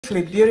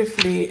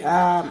beautifully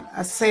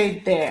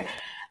said there.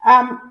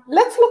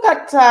 Let's look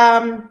at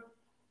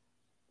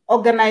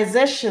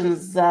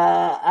organizations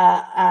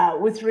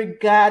with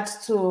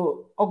regards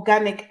to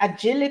organic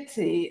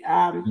agility.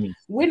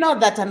 We know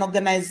that an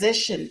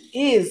organization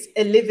is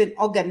a living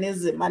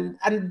organism,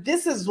 and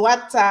this is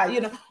what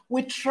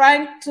we're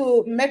trying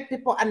to make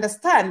people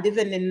understand,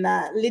 even in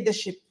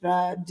leadership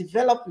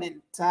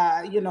development.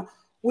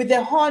 With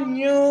the whole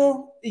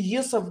new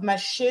use of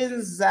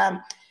machines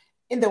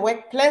in the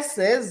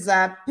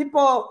workplaces,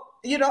 people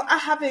are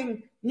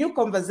having new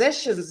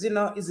conversations.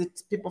 Is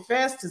it people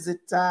first? Is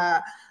it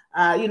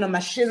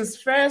machines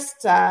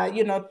first,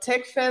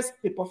 tech first,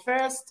 people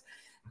first?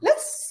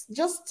 Let's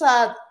just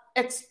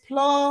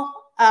explore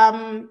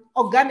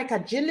organic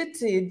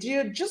agility. Do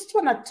you just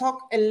want to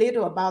talk a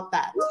little about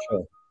that?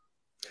 Sure.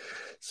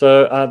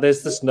 So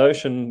there's this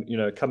notion,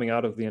 coming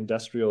out of the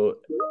industrial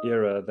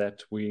era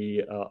that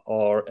we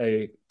are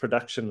a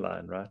production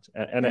line, right?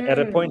 And at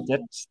a point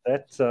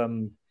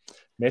that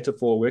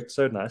metaphor worked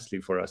so nicely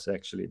for us,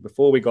 actually.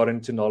 Before we got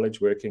into knowledge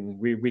working,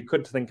 we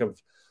could think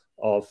of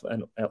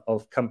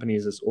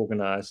companies as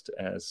organized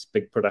as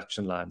big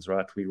production lines,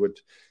 right? We would,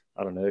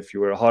 I don't know, if you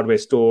were a hardware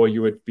store,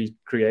 you would be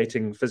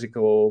creating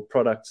physical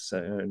products,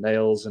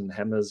 nails and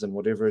hammers and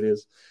whatever it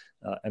is.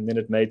 And then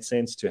it made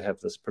sense to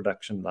have this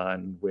production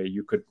line where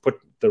you could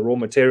put the raw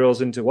materials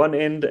into one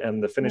end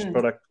and the finished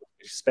product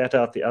spat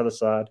out the other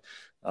side,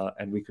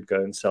 and we could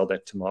go and sell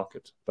that to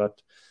market.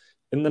 But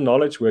in the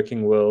knowledge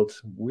working world,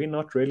 we're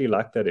not really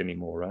like that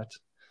anymore, right?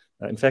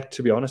 In fact,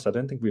 to be honest, I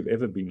don't think we've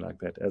ever been like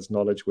that as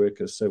knowledge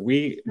workers. So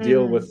we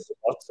deal with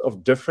lots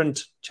of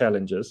different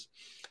challenges.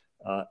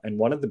 And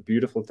one of the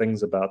beautiful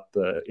things about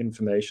the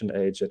information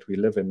age that we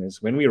live in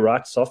is when we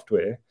write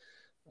software,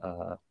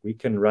 we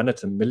can run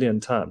it 1 million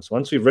times.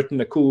 Once we've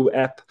written a cool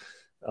app,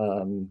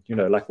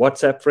 like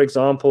WhatsApp, for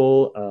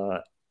example,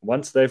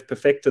 once they've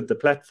perfected the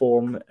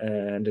platform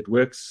and it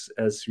works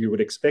as you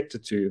would expect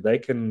it to, they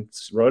can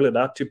roll it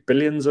out to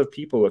billions of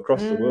people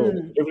across the world.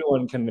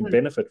 Everyone can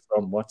benefit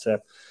from WhatsApp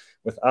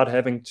without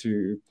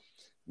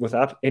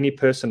any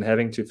person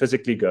having to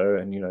physically go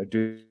and,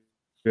 do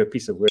a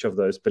piece of work of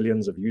those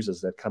billions of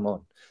users that come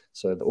on.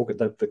 So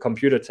the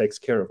computer takes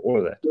care of all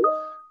of that.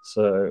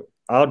 So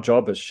our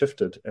job has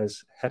shifted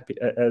as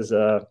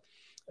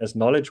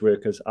knowledge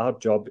workers. Our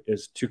job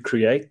is to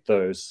create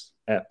those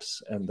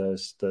apps and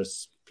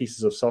those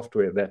pieces of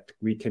software that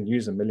we can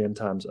use 1 million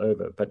times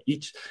over. But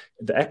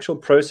the actual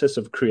process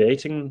of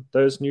creating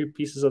those new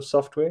pieces of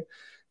software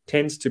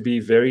tends to be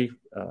very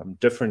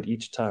different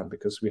each time,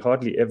 because we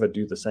hardly ever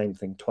do the same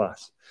thing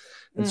twice.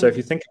 And so if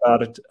you think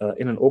about it,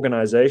 in an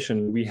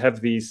organization, we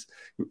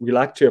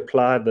like to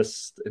apply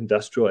this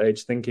industrial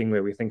age thinking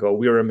where we think, oh,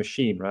 we're a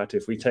machine, right?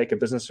 If we take a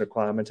business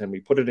requirement and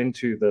we put it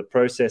into the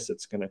process,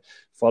 it's going to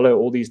follow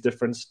all these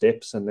different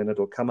steps, and then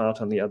it'll come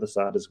out on the other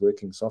side as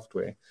working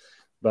software.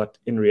 But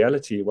in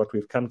reality, what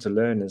we've come to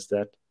learn is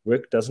that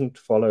work doesn't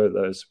follow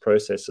those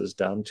processes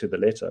down to the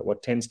letter.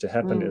 What tends to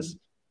happen is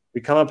we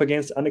come up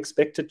against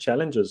unexpected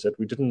challenges that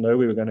we didn't know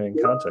we were going to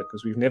encounter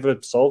because we've never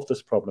solved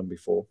this problem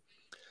before.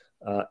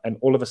 And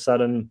all of a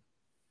sudden,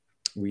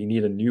 we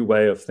need a new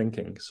way of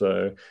thinking.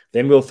 So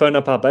then we'll phone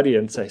up our buddy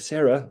and say,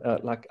 Sarah,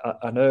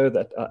 I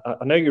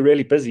know you're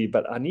really busy,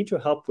 but I need your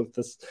help with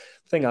this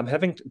thing. I'm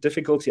having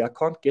difficulty. I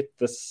can't get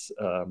this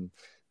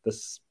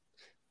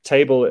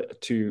table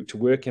to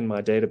work in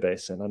my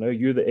database, and I know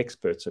you're the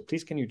expert, so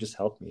please can you just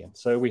help me? And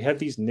so we have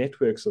these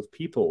networks of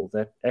people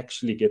that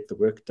actually get the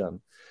work done,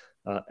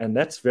 and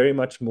that's very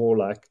much more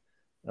like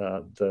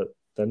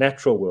the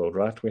natural world,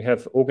 right? We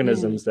have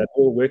organisms that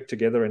all work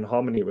together in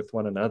harmony with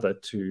one another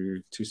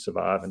to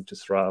survive and to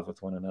thrive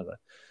with one another.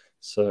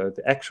 So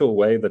the actual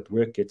way that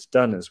work gets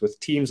done is with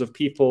teams of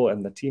people,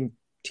 and the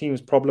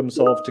teams problem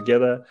solve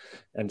together.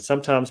 And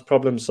sometimes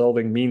problem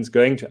solving means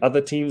going to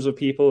other teams of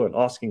people and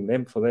asking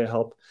them for their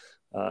help.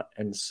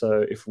 And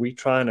so if we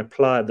try and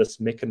apply this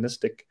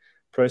mechanistic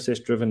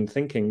process-driven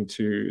thinking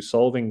to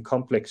solving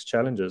complex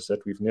challenges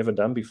that we've never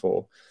done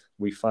before,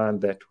 we find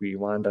that we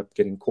wind up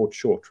getting caught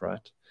short,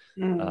 right?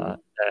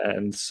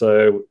 And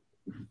so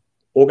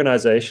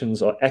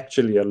organizations are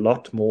actually a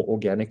lot more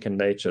organic in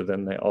nature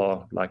than they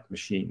are like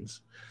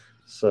machines.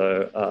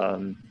 So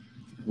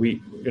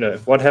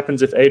what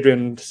happens if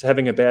Adrian's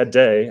having a bad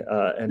day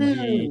and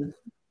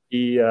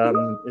he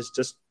is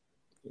just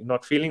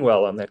not feeling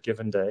well on that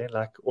given day?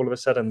 Like all of a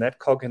sudden that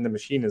cog in the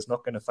machine is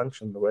not going to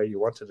function the way you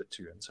wanted it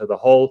to, and so the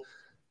whole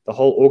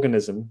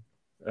organism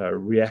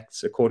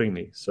reacts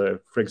accordingly. So,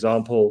 for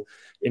example,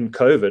 in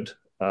COVID,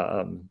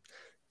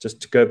 just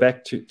to go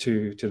back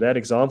to that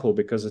example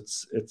because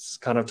it's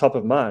kind of top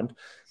of mind.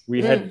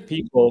 We had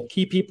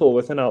key people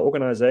within our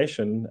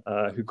organization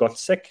who got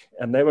sick,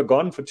 and they were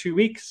gone for 2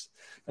 weeks.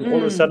 And all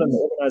of a sudden, the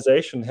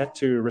organization had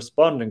to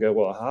respond and go,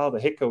 well, how the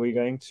heck are we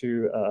going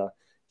to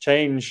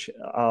change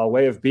our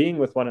way of being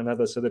with one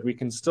another so that we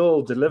can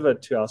still deliver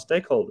to our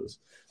stakeholders?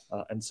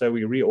 And so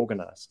we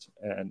reorganized,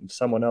 and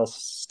someone else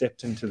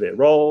stepped into their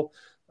role.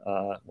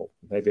 Well,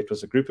 maybe it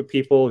was a group of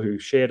people who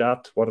shared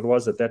out what it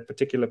was that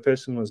particular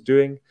person was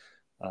doing.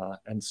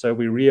 And so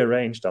we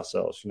rearranged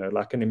ourselves,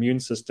 like an immune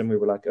system. We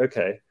were like,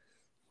 okay,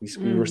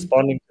 we're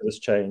responding to this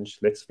change.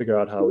 Let's figure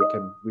out how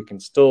we can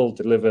still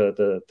deliver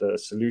the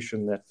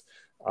solution that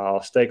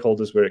our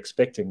stakeholders were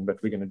expecting,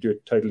 but we're going to do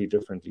it totally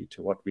differently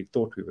to what we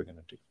thought we were going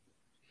to do.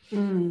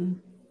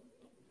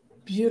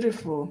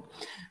 Beautiful,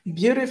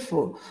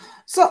 beautiful.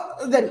 So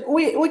then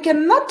we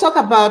cannot talk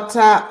about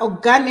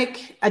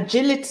organic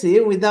agility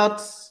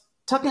without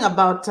talking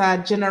about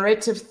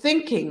generative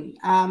thinking.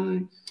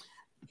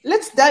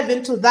 Let's dive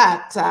into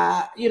that.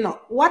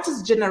 What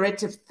is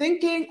generative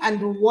thinking,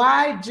 and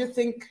why do you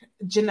think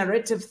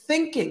generative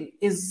thinking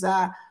is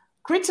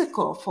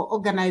critical for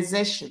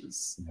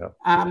organizations,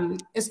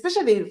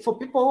 especially for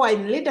people who are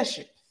in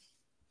leadership?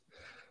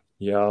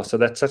 Yeah, so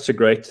that's such a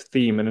great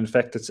theme, and in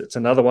fact, it's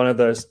another one of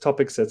those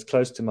topics that's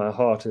close to my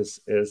heart is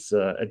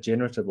a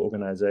generative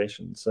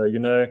organization. So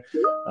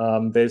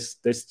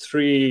there's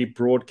three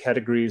broad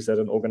categories that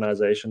an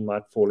organization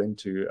might fall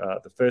into.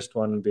 The first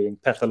one being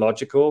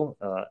pathological,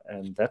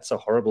 and that's a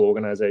horrible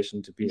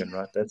organization to be in,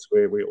 right? That's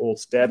where we're all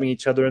stabbing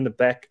each other in the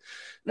back,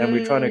 and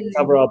we're trying to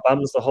cover our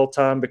bums the whole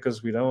time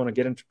because we don't want to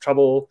get into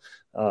trouble.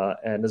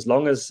 And as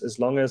long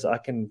as I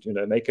can,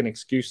 make an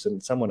excuse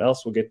and someone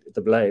else will get the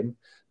blame.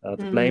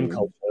 The blame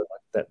culture,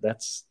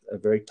 that's a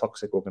very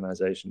toxic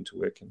organization to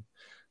work in.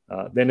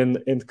 Then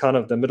in kind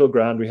of the middle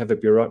ground, we have a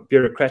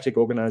bureaucratic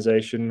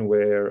organization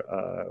where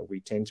we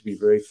tend to be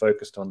very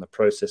focused on the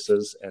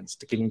processes and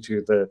sticking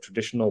to the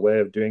traditional way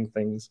of doing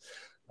things.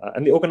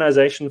 And the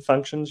organization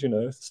functions,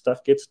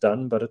 stuff gets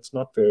done, but it's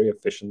not very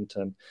efficient.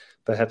 And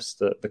perhaps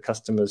the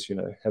customers,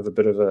 have a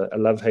bit of a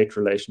love-hate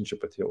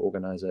relationship with your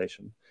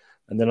organization.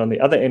 And then on the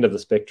other end of the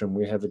spectrum,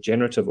 we have a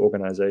generative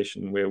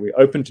organization where we're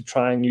open to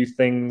trying new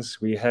things.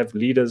 We have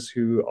leaders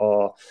who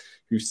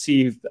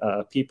see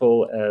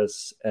people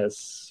as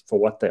for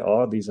what they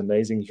are, these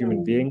amazing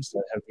human beings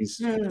that have these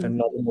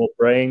phenomenal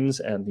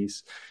brains and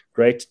these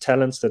great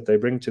talents that they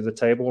bring to the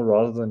table,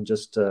 rather than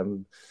just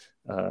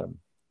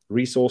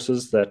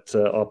resources that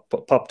are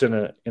popped in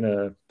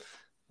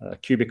a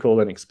cubicle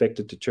and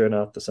expected to churn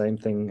out the same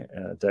thing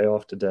day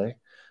after day.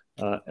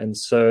 And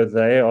so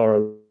they are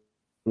a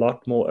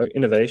lot more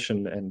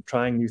innovation and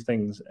trying new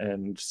things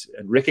and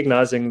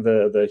recognizing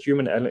the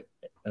human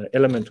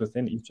element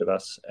within each of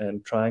us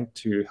and trying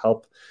to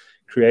help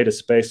create a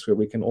space where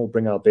we can all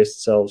bring our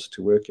best selves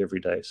to work every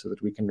day so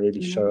that we can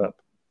really show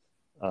up.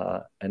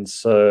 And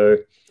so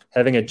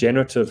having a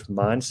generative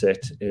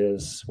mindset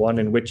is one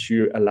in which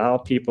you allow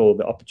people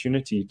the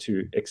opportunity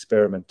to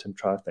experiment and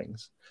try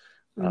things.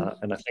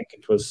 And I think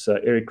it was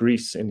Eric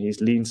Ries in his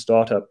Lean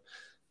Startup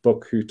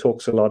book who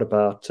talks a lot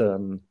about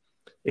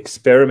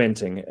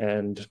experimenting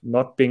and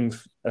not being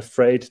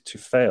afraid to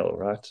fail,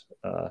 right?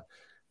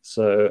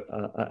 So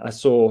I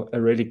saw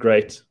a really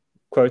great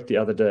quote the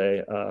other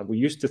day. We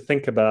used to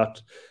think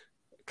about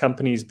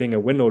companies being a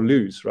win or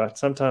lose, right?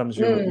 Sometimes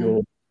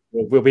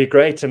we'll be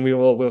great and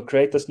we'll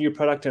create this new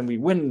product and we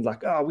win,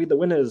 like, oh, we're the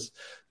winners.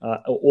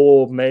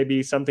 Or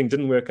maybe something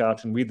didn't work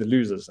out and we're the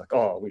losers, like,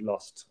 oh, we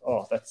lost.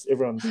 Oh,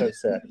 everyone's so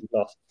sad, we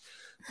lost.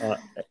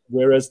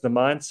 Whereas the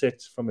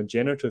mindset from a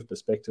generative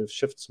perspective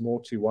shifts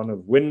more to one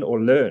of win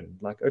or learn.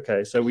 Like,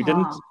 okay, so it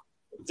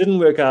didn't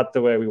work out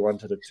the way we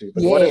wanted it to,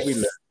 but what have we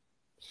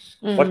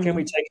learned? What can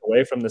we take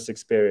away from this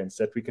experience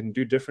that we can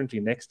do differently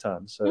next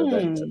time, so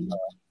that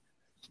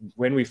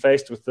when we're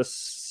faced with this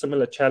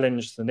similar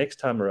challenge the next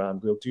time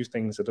around, we'll do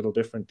things a little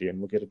differently and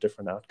we'll get a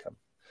different outcome.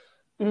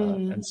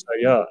 And so,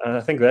 and I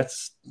think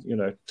that's,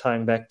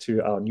 tying back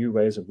to our new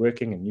ways of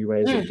working and new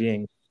ways of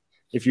being.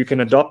 If you can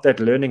adopt that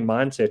learning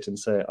mindset and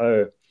say,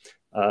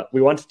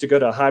 we wanted to go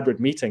to a hybrid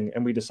meeting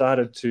and we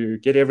decided to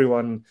get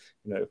everyone,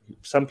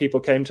 some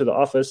people came to the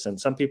office and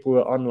some people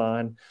were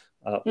online.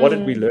 What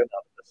did we learn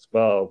out of this?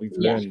 Well, we've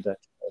learned that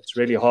it's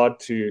really hard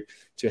to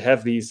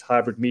have these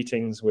hybrid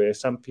meetings where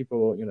some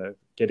people,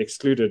 get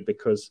excluded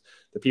because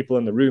the people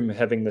in the room are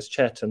having this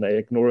chat and they're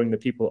ignoring the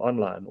people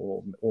online,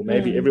 or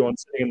maybe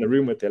everyone's sitting in the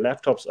room with their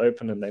laptops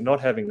open and they're not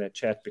having that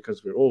chat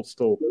because we're all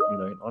still,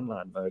 in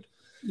online mode.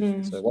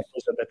 So what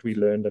was it that we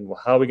learned, and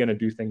how are we going to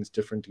do things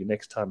differently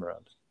next time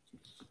around?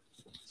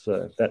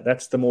 So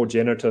that's the more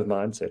generative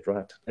mindset,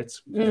 right?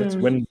 It's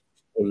win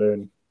or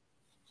learn.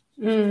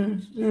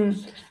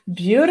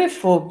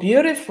 Beautiful,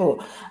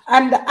 beautiful.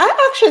 And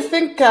I actually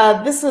think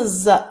this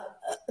is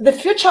the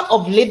future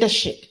of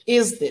leadership.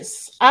 Is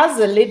this, as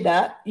a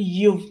leader,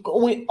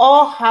 we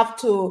all have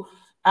to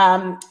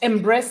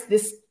embrace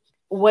this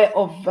way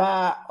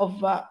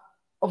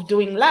of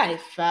doing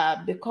life,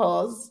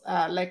 because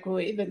like we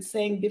were even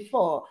saying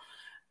before,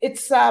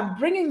 it's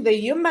bringing the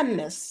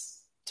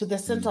humanness to the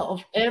center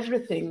of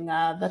everything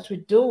that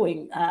we're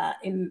doing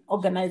in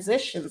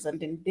organizations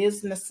and in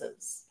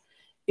businesses.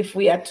 If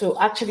we are to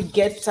actually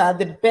get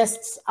the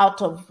best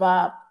out of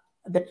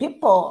the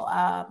people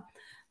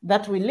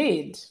that we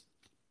lead.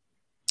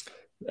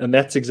 And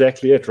that's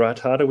exactly it, right?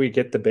 How do we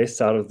get the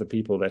best out of the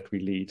people that we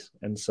lead?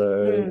 And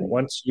so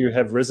once you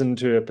have risen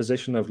to a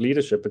position of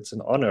leadership, it's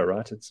an honor,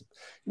 right?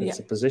 It's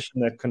a position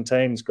that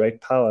contains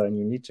great power, and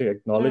you need to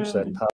acknowledge that power.